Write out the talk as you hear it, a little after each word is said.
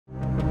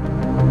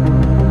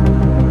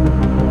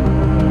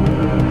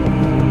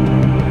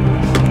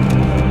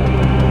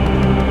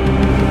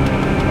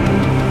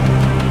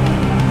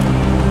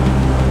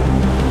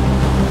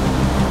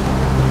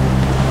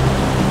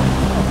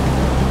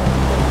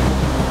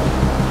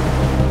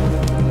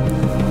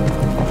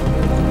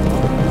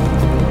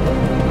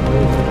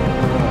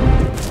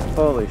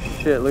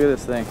shit, look at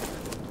this thing.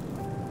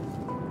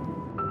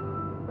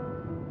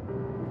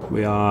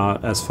 We are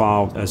as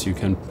far as you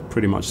can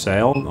pretty much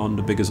sail on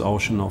the biggest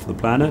ocean of the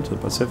planet, the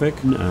Pacific.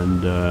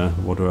 And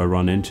what do I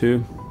run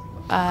into?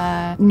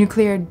 A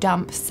nuclear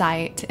dump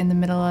site in the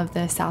middle of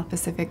the South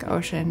Pacific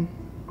Ocean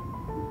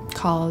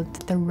called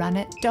the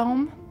Runit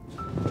Dome.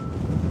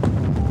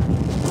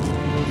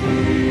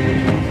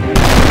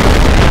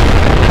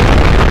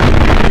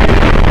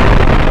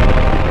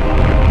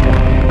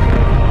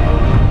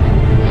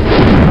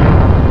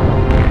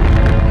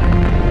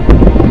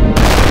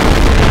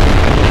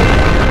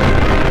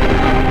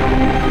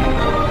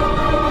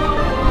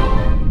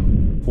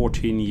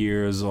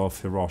 Years of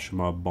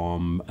Hiroshima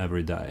bomb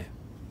every day.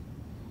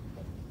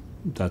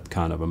 That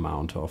kind of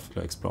amount of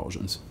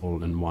explosions,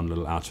 all in one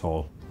little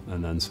atoll.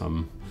 And then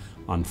some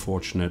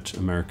unfortunate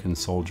American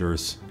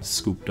soldiers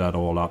scooped that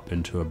all up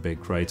into a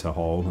big crater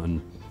hole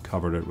and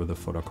covered it with a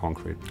foot of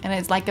concrete. And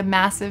it's like a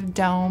massive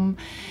dome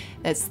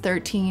that's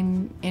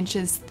 13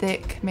 inches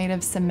thick, made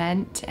of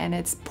cement, and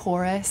it's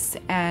porous.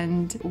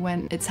 And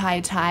when it's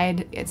high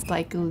tide, it's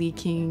like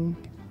leaking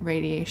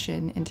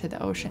radiation into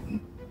the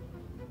ocean.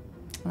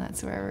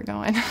 That's where we're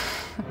going.